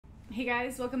Hey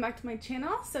guys, welcome back to my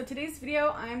channel. So today's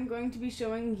video I'm going to be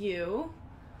showing you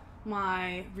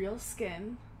my real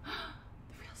skin.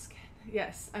 The real skin.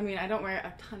 Yes, I mean I don't wear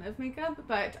a ton of makeup,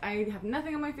 but I have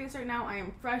nothing on my face right now. I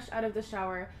am fresh out of the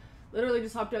shower. Literally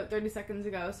just hopped out 30 seconds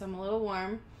ago, so I'm a little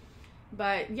warm.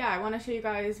 But yeah, I want to show you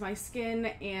guys my skin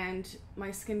and my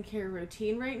skincare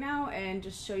routine right now and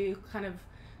just show you kind of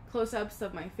close-ups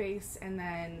of my face and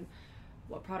then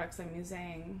what products I'm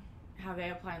using, how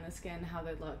they apply on the skin, how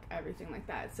they look, everything like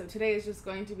that. So today is just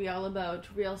going to be all about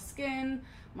real skin,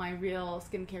 my real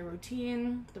skincare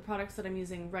routine, the products that I'm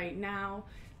using right now.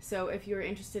 So if you're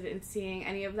interested in seeing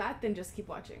any of that, then just keep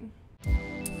watching.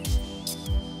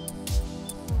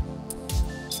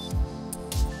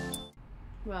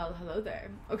 Well, hello there.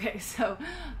 Okay, so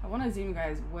I want to zoom you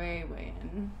guys way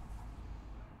in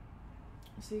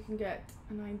so you can get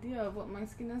an idea of what my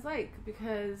skin is like,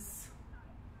 because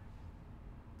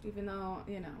even though,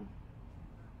 you know,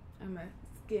 I'm a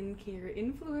skincare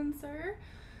influencer,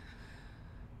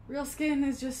 real skin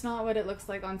is just not what it looks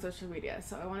like on social media.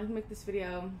 So I wanted to make this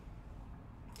video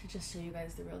to just show you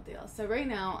guys the real deal. So right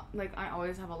now, like, I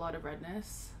always have a lot of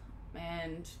redness,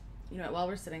 and you know, while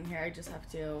we're sitting here, I just have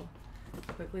to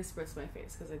quickly spritz my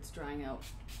face because it's drying out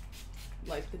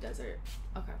like the desert.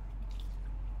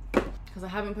 Okay, because I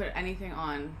haven't put anything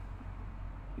on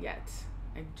yet.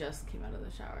 I just came out of the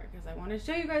shower because I want to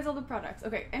show you guys all the products.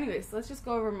 Okay, anyways, let's just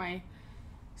go over my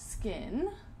skin.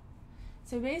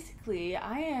 So basically,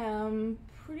 I am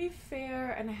pretty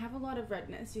fair and I have a lot of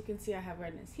redness. You can see I have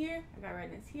redness here, I got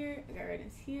redness here, I got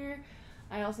redness here.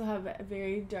 I also have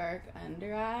very dark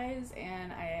under eyes,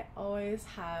 and I always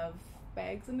have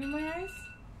bags under my eyes.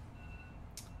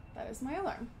 That is my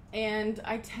alarm. And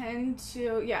I tend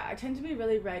to, I tend to be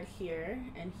really red here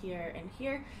and here and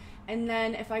here. And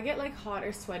then if I get like hot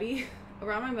or sweaty,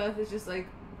 around my mouth is just like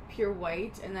pure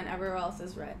white, and then everywhere else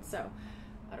is red. So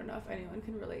I don't know if anyone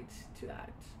can relate to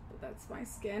that, but that's my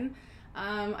skin.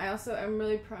 I also am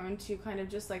really prone to kind of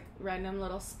just like random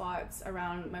little spots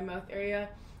around my mouth area.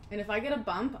 And if I get a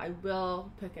bump, I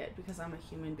will pick it because I'm a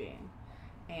human being.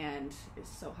 And it's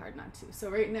so hard not to. So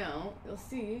right now, you'll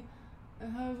see I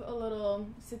have a little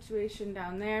situation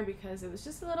down there because it was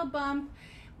just a little bump.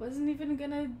 Wasn't even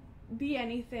gonna be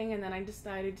anything, and then I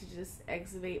decided to just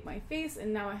exudate my face,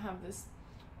 and now I have this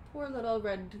poor little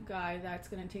red guy that's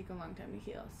gonna take a long time to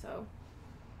heal. So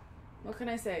what can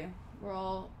I say? We're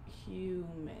all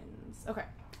humans. Okay,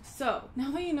 so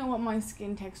now that you know what my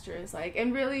skin texture is like,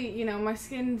 and really, you know, my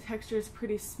skin texture is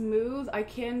pretty smooth. I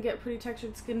can get pretty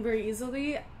textured skin very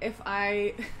easily if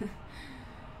I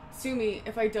sue me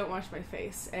if I don't wash my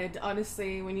face. And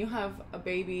honestly, when you have a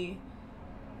baby,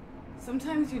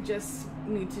 sometimes you just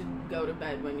need to go to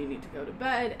bed when you need to go to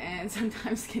bed, and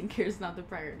sometimes skincare is not the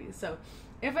priority. So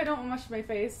if I don't wash my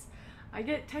face, I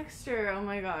get texture. Oh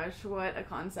my gosh, what a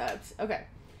concept. Okay,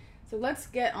 so let's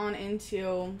get on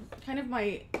into kind of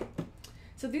my...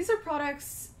 So these are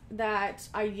products that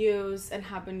I use and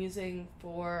have been using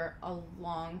for a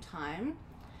long time,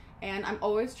 and I'm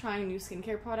always trying new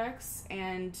skincare products.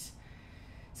 And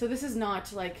so this is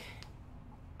not like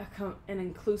an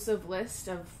inclusive list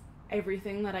of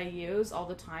everything that I use all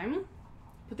the time,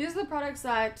 but these are the products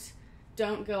that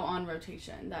don't go on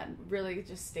rotation, that really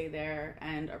just stay there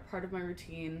and are part of my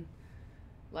routine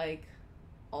like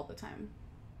all the time.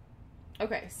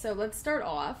 Okay, so let's start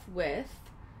off with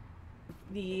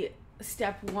the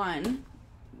step one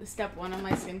of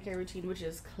my skincare routine, which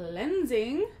is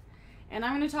cleansing. And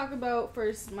I'm going to talk about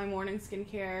first my morning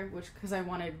skincare, because I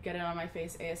want to get it on my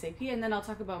face ASAP, and then I'll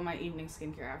talk about my evening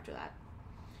skincare after that.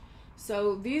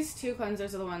 So these two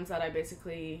cleansers are the ones that I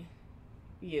basically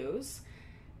use,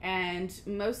 and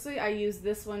mostly I use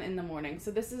this one in the morning. So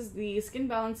this is the Skin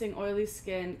Balancing Oily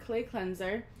Skin Clay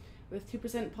Cleanser with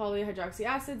 2% polyhydroxy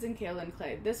acids and kaolin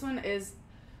clay. This one is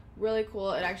really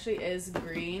cool. It actually is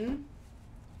green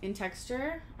in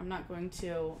texture. I'm not going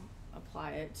to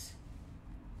apply it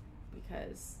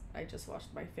because I just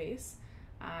washed my face,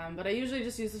 but I usually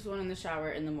just use this one in the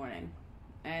shower in the morning.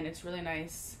 And it's really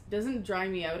nice. It doesn't dry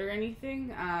me out or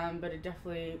anything, but it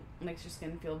definitely makes your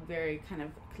skin feel very kind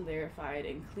of clarified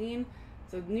and clean.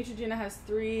 So Neutrogena has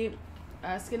 3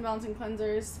 skin balancing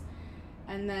cleansers,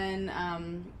 and then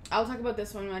I'll talk about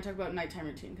this one when I talk about nighttime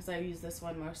routine, because I use this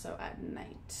one more so at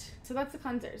night. So that's the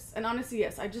cleansers. And honestly,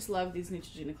 yes, I just love these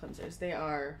Neutrogena cleansers. They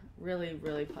are really,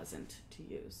 really pleasant to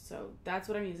use. So that's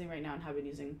what I'm using right now and have been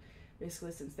using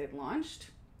basically since they've launched.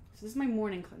 So this is my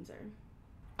morning cleanser.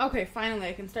 Okay, finally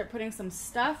I can start putting some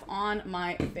stuff on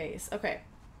my face. Okay,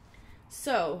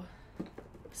 so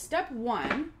step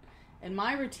 1 in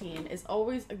my routine is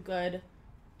always a good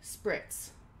spritz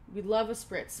we love a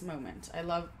spritz moment. I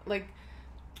love, like,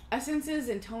 essences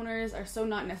and toners are so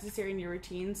not necessary in your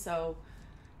routine, so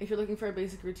if you're looking for a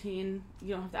basic routine,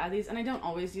 you don't have to add these. And I don't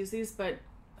always use these, but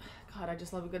God, I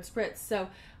just love a good spritz. So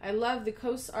I love the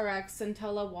COSRX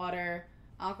Centella Water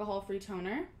Alcohol-Free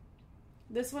Toner.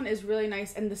 This one is really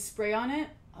nice, and the spray on it,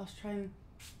 I was trying,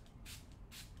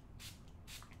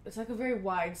 it's like a very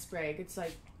wide spray. It's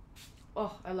like,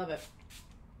 oh, I love it.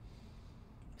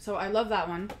 So I love that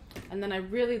one. And then I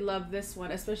really love this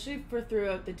one, especially for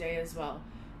throughout the day as well.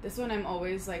 This one I'm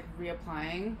always like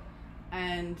reapplying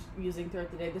and using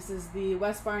throughout the day. This is the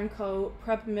West Barn Co.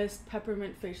 Prep Mist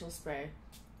Peppermint Facial Spray.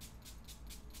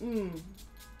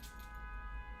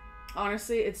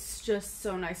 Honestly, it's just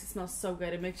so nice. It smells so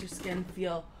good. It makes your skin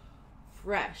feel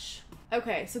fresh.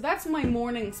 Okay, so that's my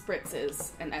morning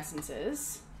spritzes and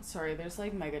essences. Sorry, there's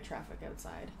like mega traffic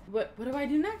outside. What do I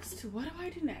do next? What do I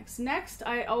do next? Next,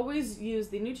 I always use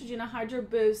the Neutrogena Hydro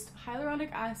Boost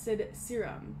Hyaluronic Acid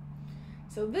Serum.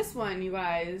 So this one, you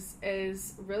guys,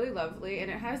 is really lovely, and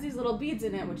it has these little beads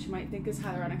in it, which you might think is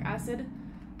hyaluronic acid,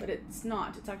 but it's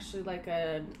not. It's actually like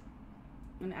an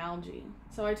algae.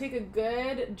 So I take a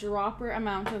good dropper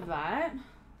amount of that.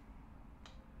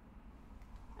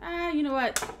 You know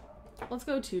what? Let's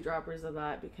go 2 droppers of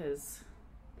that because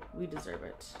we deserve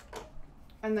it.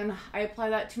 And then I apply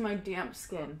that to my damp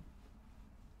skin.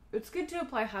 It's good to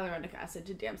apply hyaluronic acid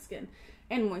to damp skin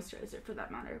and moisturizer for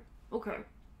that matter. Okay.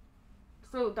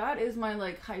 So that is my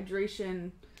like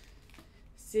hydration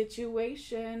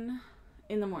situation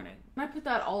in the morning. And I put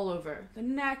that all over the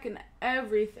neck and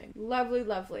everything. Lovely,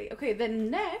 lovely. Okay, then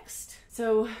next,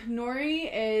 so NUORI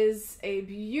is a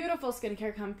beautiful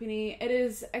skincare company. It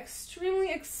is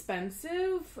extremely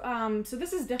expensive. So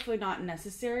this is definitely not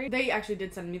necessary. They actually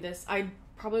did send me this. I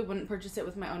probably wouldn't purchase it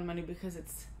with my own money because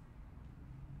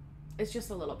it's just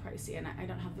a little pricey and I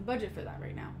don't have the budget for that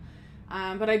right now.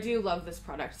 But I do love this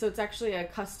product. So it's actually a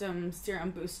custom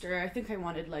serum booster. I think I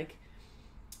wanted like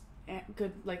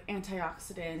good like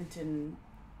antioxidant and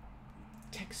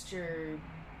texture,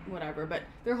 whatever. But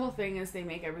their whole thing is they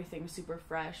make everything super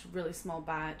fresh, really small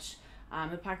batch.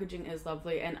 The packaging is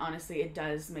lovely, and honestly, it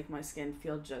does make my skin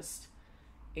feel just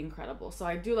incredible. So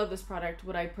I do love this product.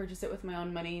 Would I purchase it with my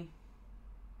own money?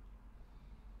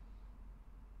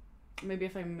 Maybe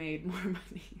if I made more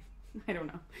money. I don't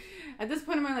know. At this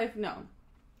point in my life, no.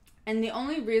 And the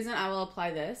only reason I will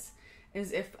apply this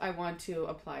is if I want to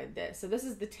apply this. So this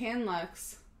is the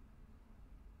Tan-Luxe.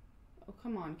 Oh,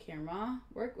 come on, camera.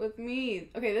 Work with me.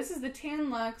 Okay, this is the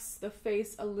Tan-Luxe, the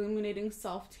Face Illuminating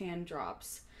Self-Tan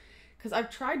Drops. Because I've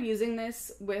tried using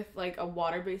this with like a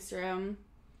water-based serum.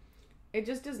 It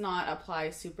just does not apply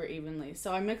super evenly.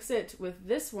 So I mix it with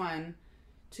this one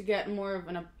to get more of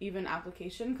an even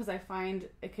application, because I find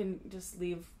it can just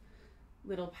leave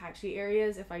little patchy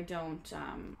areas if I don't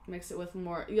mix it with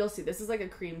more. You'll see, this is like a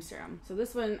cream serum. So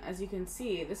this one, as you can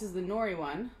see, this is the NUORI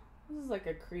one. This is like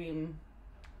a cream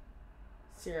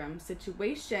serum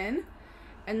situation.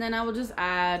 And then I will just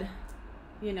add,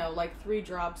 you know, like 3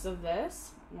 drops of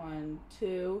this. 1,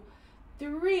 2,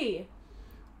 3.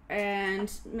 And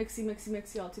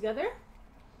mixy all together.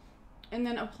 And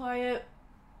then apply it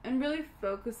and really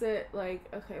focus it like,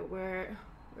 okay, where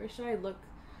should I look?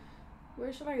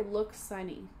 Where should I look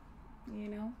sunny? You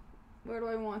know? Where do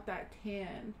I want that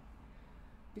tan?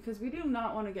 Because we do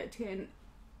not want to get tan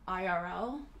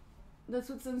IRL. That's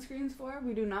what sunscreen's for.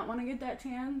 We do not want to get that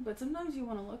tan, but sometimes you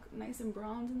want to look nice and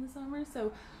bronze in the summer.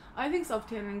 So I think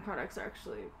self-tanning products are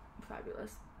actually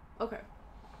fabulous. Okay.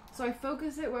 So I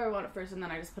focus it where I want it first, and then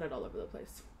I just put it all over the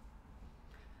place.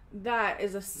 That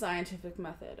is a scientific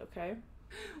method, okay?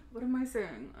 What am I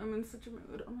saying? I'm in such a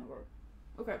mood. Oh my word.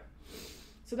 Okay.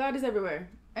 So that is everywhere.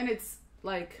 And it's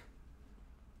like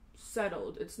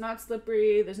settled. It's not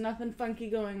slippery. There's nothing funky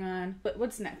going on. But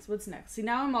what's next? What's next? See,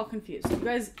 now I'm all confused. You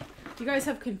guys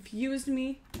have confused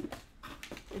me.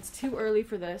 It's too early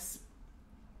for this.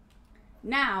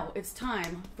 Now it's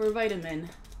time for vitamin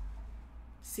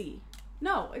C.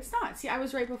 No, it's not. See, I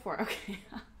was right before. Okay.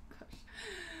 Gosh.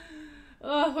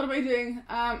 Oh, what am I doing?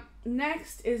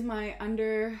 Next is my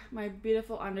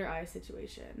beautiful under eye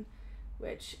situation,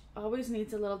 which always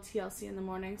needs a little TLC in the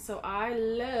morning. So I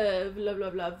love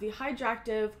the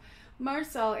Hydractive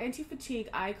Marcelle Anti-Fatigue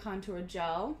Eye Contour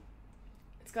Gel.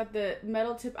 It's got the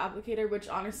metal tip applicator, which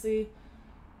honestly,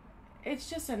 it's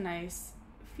just a nice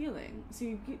feeling. So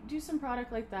you do some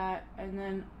product like that, and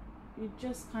then you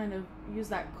just kind of use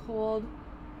that cold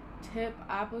tip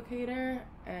applicator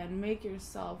and make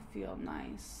yourself feel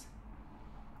nice.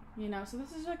 You know, so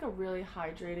this is like a really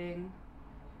hydrating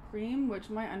cream, which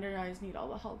my under eyes need all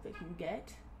the help they can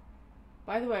get.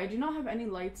 By the way, I do not have any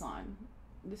lights on.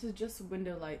 This is just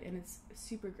window light and it's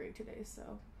super great today,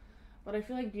 so. But I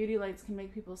feel like beauty lights can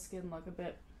make people's skin look a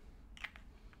bit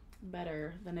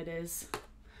better than it is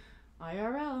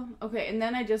IRL. Okay, and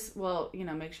then I just, well, you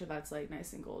know, make sure that's like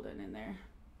nice and golden in there.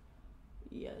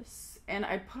 Yes. And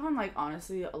I put on like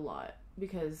honestly a lot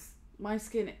because my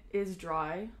skin is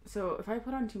dry. So if I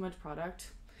put on too much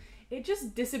product, it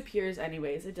just disappears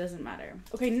anyways. It doesn't matter.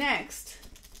 Okay, next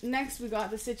we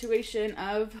got the situation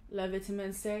of La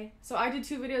Vitamin C. So I did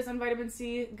 2 videos on vitamin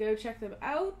C. Go check them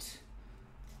out.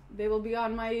 They will be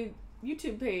on my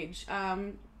YouTube page.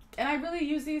 And I really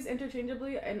use these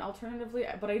interchangeably and alternatively,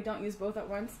 but I don't use both at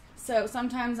once. So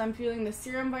sometimes I'm feeling the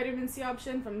serum vitamin C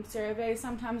option from CeraVe.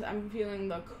 Sometimes I'm feeling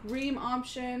the cream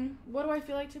option. What do I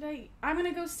feel like today? I'm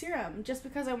gonna go serum just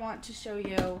because I want to show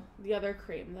you the other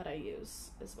cream that I use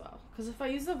as well. Because if I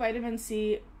use the vitamin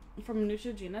C from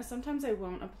Neutrogena, sometimes I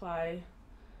won't apply.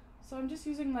 So I'm just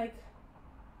using like,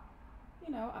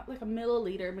 you know, like a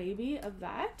milliliter maybe of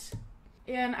that.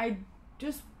 And I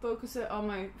just focus it on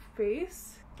my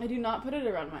face. I do not put it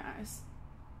around my eyes,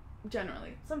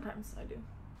 generally. Sometimes I do.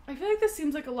 I feel like this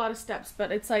seems like a lot of steps,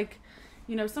 but it's like,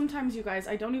 you know, sometimes you guys,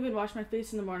 I don't even wash my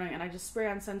face in the morning and I just spray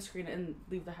on sunscreen and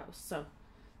leave the house. So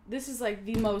this is like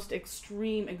the most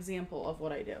extreme example of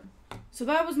what I do. So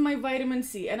that was my vitamin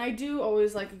C, and I do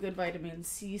always like a good vitamin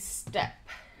C step.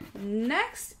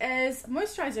 Next is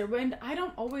moisturizer. When I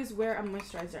don't always wear a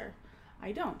moisturizer.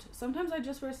 I don't. Sometimes I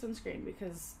just wear sunscreen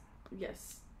because,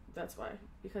 yes, that's why.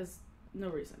 Because no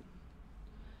reason.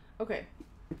 Okay,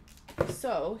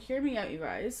 so hear me out, you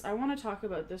guys. I want to talk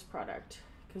about this product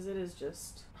because it is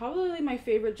just probably my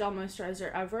favorite gel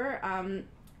moisturizer ever.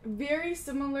 Very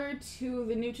similar to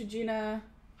the Neutrogena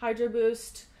Hydro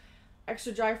Boost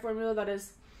Extra Dry formula that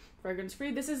is fragrance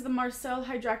free. This is the Marcelle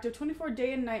Hydractive 24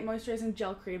 Day and Night Moisturizing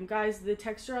Gel Cream. Guys, the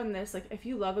texture on this, like if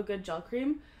you love a good gel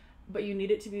cream, but you need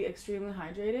it to be extremely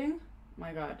hydrating,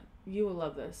 my god, you will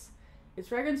love this. It's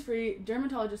fragrance free,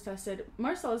 dermatologist tested.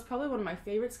 Marcelle is probably one of my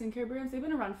favorite skincare brands. They've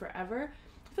been around forever.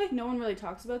 I feel like no one really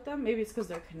talks about them. Maybe it's because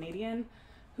they're Canadian.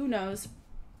 Who knows?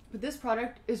 But this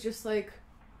product is just like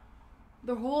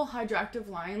the whole Hydractive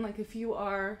line. Like if you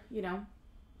are, you know,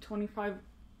 25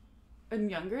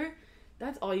 and younger,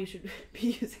 that's all you should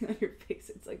be using on your face.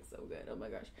 It's like so good. Oh my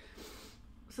gosh.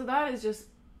 So that is just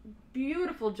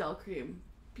beautiful gel cream.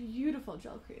 Beautiful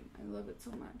gel cream. I love it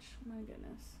so much. My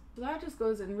goodness. So that just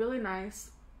goes in really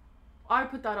nice. I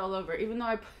put that all over. Even though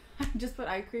I just put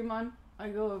eye cream on, I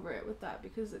go over it with that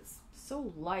because it's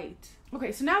so light.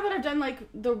 Okay, so now that I've done like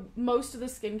the most of the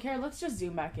skincare, let's just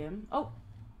zoom back in. Oh,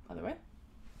 other way.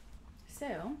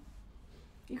 So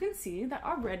you can see that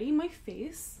already my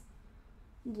face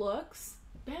looks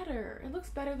better. It looks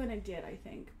better than it did, I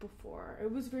think, before. It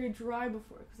was very dry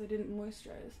before because I didn't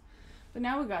moisturize. But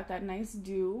now we got that nice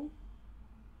dew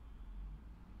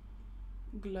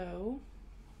glow.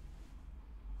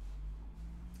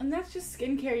 And that's just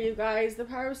skincare, you guys. The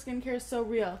power of skincare is so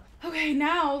real. Okay,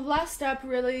 now last step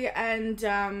really, and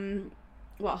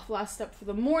well, last step for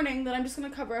the morning that I'm just going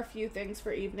to cover a few things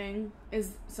for evening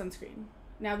is sunscreen.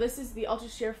 Now this is the Ultra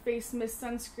Sheer Face Mist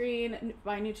Sunscreen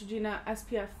by Neutrogena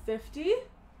SPF 50.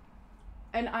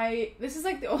 And this is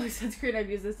like the only sunscreen I've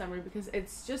used this summer because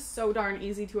it's just so darn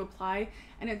easy to apply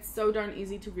and it's so darn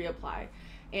easy to reapply.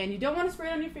 And you don't want to spray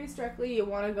it on your face directly. You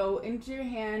want to go into your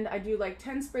hand. I do like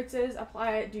 10 spritzes,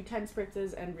 apply it, do 10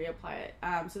 spritzes, and reapply it.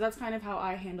 So that's kind of how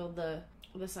I handle the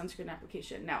sunscreen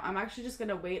application. Now, I'm actually just going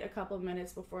to wait a couple of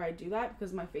minutes before I do that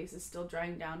because my face is still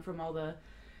drying down from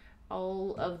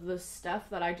all of the stuff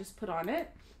that I just put on it.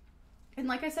 And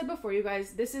like I said before, you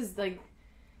guys, this is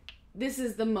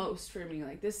the most for me.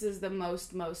 Like, this is the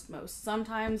most.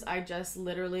 Sometimes I just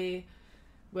literally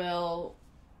will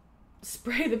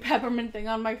spray the peppermint thing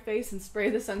on my face and spray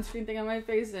the sunscreen thing on my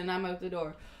face and I'm out the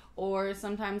door. Or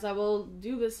sometimes I will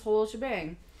do this whole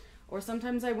shebang. Or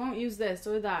sometimes I won't use this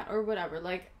or that or whatever.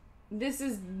 Like, this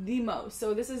is the most.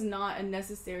 So this is not a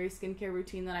necessary skincare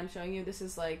routine that I'm showing you. This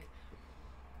is like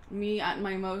me at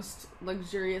my most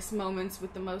luxurious moments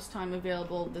with the most time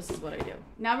available. This is what I do.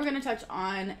 Now we're going to touch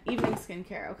on evening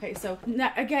skincare. Okay, so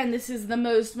again, this is the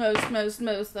most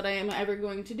that I am ever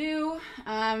going to do.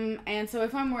 And so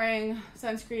if I'm wearing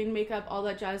sunscreen, makeup, all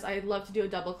that jazz, I love to do a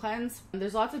double cleanse.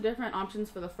 There's lots of different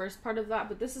options for the first part of that,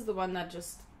 but this is the one that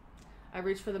just I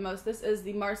reach for the most. This is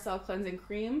the Marcelle Cleansing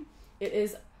Cream. It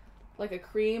is like a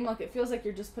cream, like it feels like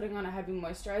you're just putting on a heavy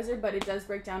moisturizer, but it does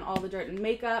break down all the dirt and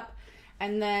makeup.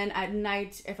 And then at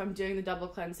night, if I'm doing the double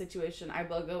cleanse situation, I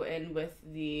will go in with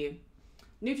the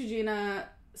Neutrogena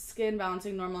Skin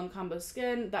Balancing Normal and Combo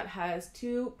Skin that has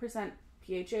 2%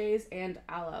 PHAs and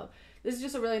aloe. This is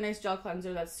just a really nice gel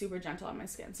cleanser that's super gentle on my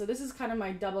skin. So this is kind of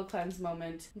my double cleanse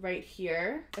moment right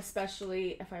here,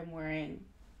 especially if I'm wearing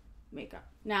makeup.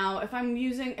 Now,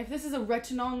 if this is a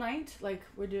retinol night, like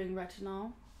we're doing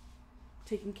retinol,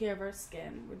 taking care of our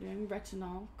skin, we're doing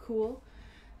retinol, cool.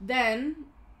 Then,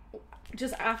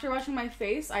 just after washing my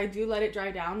face, I do let it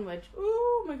dry down, which,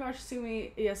 oh my gosh, sue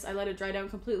me. Yes, I let it dry down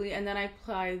completely, and then I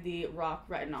apply the Rock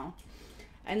Retinol.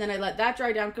 And then I let that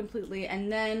dry down completely,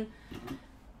 and then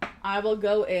I will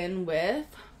go in with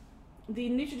the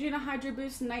Neutrogena Hydra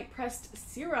Boost Night Pressed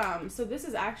Serum. So this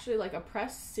is actually like a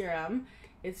pressed serum.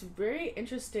 It's very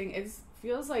interesting. It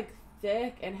feels like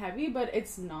thick and heavy, but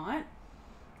it's not.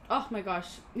 Oh my gosh.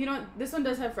 You know what? This one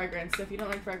does have fragrance, so if you don't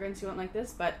like fragrance, you won't like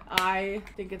this, but I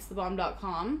think it's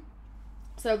thebomb.com.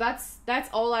 So that's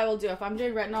all I will do. If I'm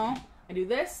doing retinol, I do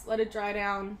this, let it dry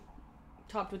down,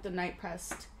 topped with the Night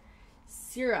Pressed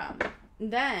Serum.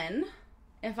 Then,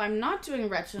 if I'm not doing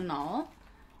retinol,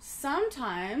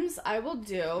 sometimes I will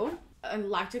do a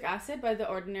lactic acid by The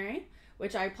Ordinary,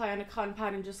 which I apply on a cotton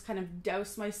pad and just kind of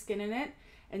douse my skin in it.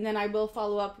 And then I will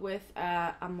follow up with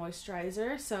a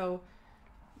moisturizer. So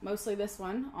mostly this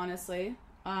one, honestly,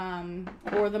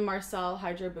 or the Marcelle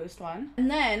Hydro Boost one. And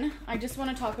then I just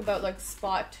want to talk about like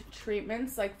spot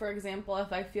treatments. Like for example,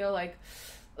 if I feel like,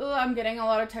 oh, I'm getting a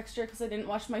lot of texture because I didn't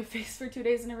wash my face for 2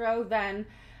 days in a row, then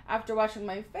after washing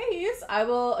my face, I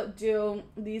will do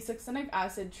the succinic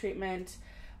acid treatment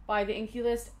by the Inkey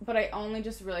List, but I only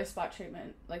just really spot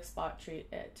treat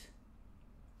it.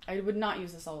 I would not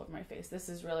use this all over my face. This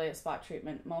is really a spot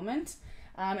treatment moment.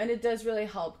 And it does really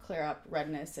help clear up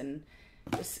redness, and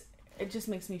it just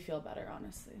makes me feel better,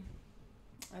 honestly.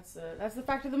 That's the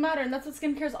fact of the matter, and that's what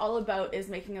skincare is all about, is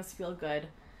making us feel good.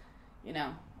 You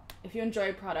know, if you enjoy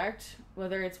a product,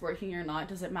 whether it's working or not,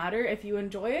 doesn't matter. If you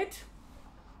enjoy it,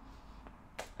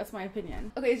 that's my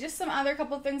opinion. Okay, just some other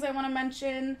couple of things I want to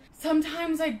mention.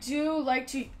 Sometimes I do like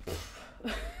to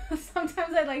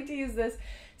sometimes I like to use this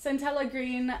Centella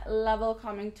Green Level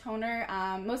Calming Toner,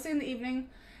 mostly in the evening,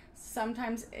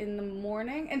 sometimes in the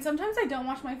morning, and sometimes I don't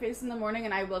wash my face in the morning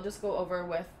and I will just go over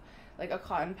with like a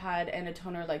cotton pad and a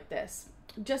toner like this.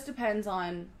 Just depends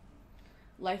on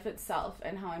life itself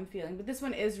and how I'm feeling. But this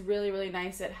one is really, really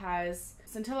nice. It has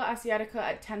Centella Asiatica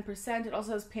at 10%. It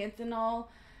also has panthenol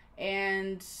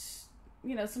and,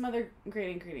 you know, some other great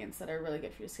ingredients that are really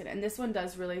good for your skin. And this one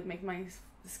does really make my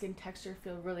skin texture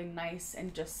feel really nice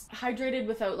and just hydrated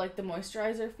without like the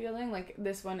moisturizer feeling. Like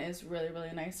this one is really,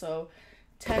 really nice. So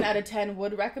 10 out of 10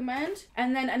 would recommend.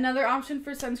 And then another option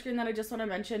for sunscreen that I just want to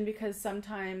mention, because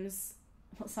sometimes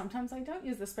I don't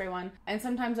use the spray one, and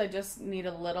sometimes I just need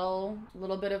a little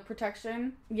bit of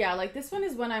protection. Yeah, like this one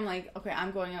is when I'm like, okay,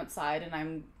 I'm going outside and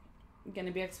I'm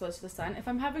gonna be exposed to the sun. If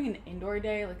I'm having an indoor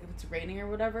day, like if it's raining or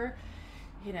whatever,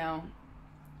 you know,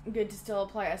 good to still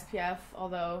apply SPF,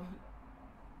 although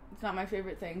it's not my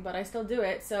favorite thing, but I still do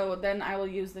it. So then I will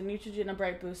use the Neutrogena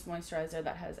Bright Boost Moisturizer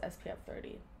that has SPF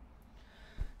 30.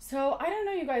 So I don't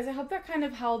know, you guys, I hope that kind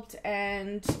of helped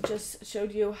and just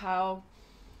showed you how,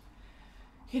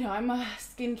 you know, I'm a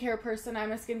skincare person,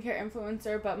 I'm a skincare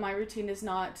influencer, but my routine is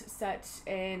not set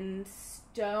in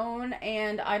stone,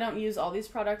 and I don't use all these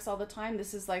products all the time.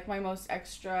 This is like my most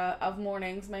extra of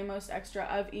mornings, my most extra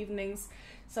of evenings.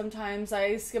 Sometimes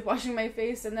I skip washing my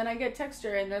face and then I get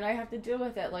texture and then I have to deal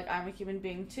with it. Like, I'm a human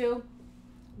being too.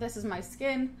 This is my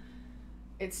skin.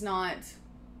 It's not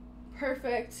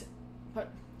perfect, but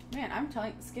man, I'm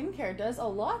telling you, skincare does a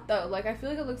lot though. Like, I feel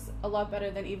like it looks a lot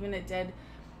better than even it did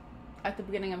at the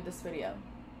beginning of this video.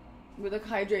 We look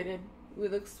hydrated, we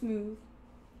look smooth,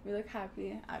 we look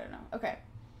happy. I don't know. Okay,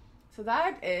 so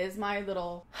that is my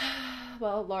little,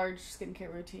 well, large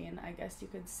skincare routine, I guess you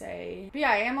could say. But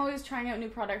yeah, I am always trying out new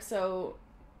products, so,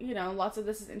 you know, lots of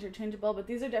this is interchangeable, but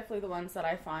these are definitely the ones that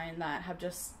I find that have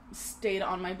just stayed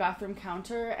on my bathroom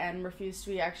counter and refused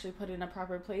to be actually put in a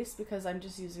proper place because I'm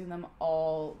just using them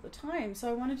all the time. So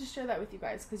I wanted to share that with you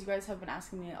guys because you guys have been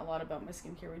asking me a lot about my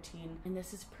skincare routine, and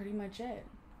this is pretty much it.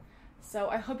 So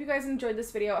I hope you guys enjoyed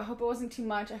this video. I hope it wasn't too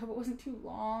much. I hope it wasn't too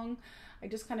long. I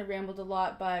just kind of rambled a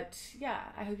lot, but yeah,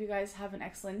 I hope you guys have an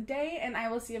excellent day, and I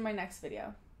will see you in my next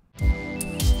video.